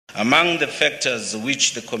Among the factors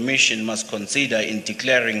which the Commission must consider in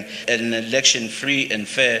declaring an election free and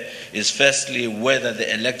fair is firstly whether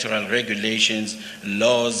the electoral regulations,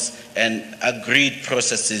 laws and agreed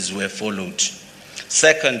processes were followed.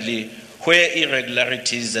 Secondly, where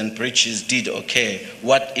irregularities and breaches did occur,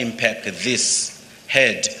 what impact this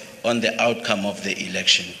had on the outcome of the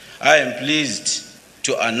election. I am pleased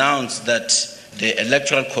to announce that the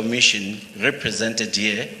Electoral Commission represented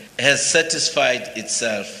here has satisfied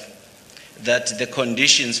itself that the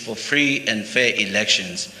conditions for free and fair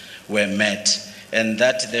elections were met and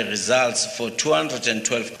that the results for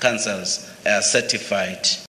 212 councils are certified.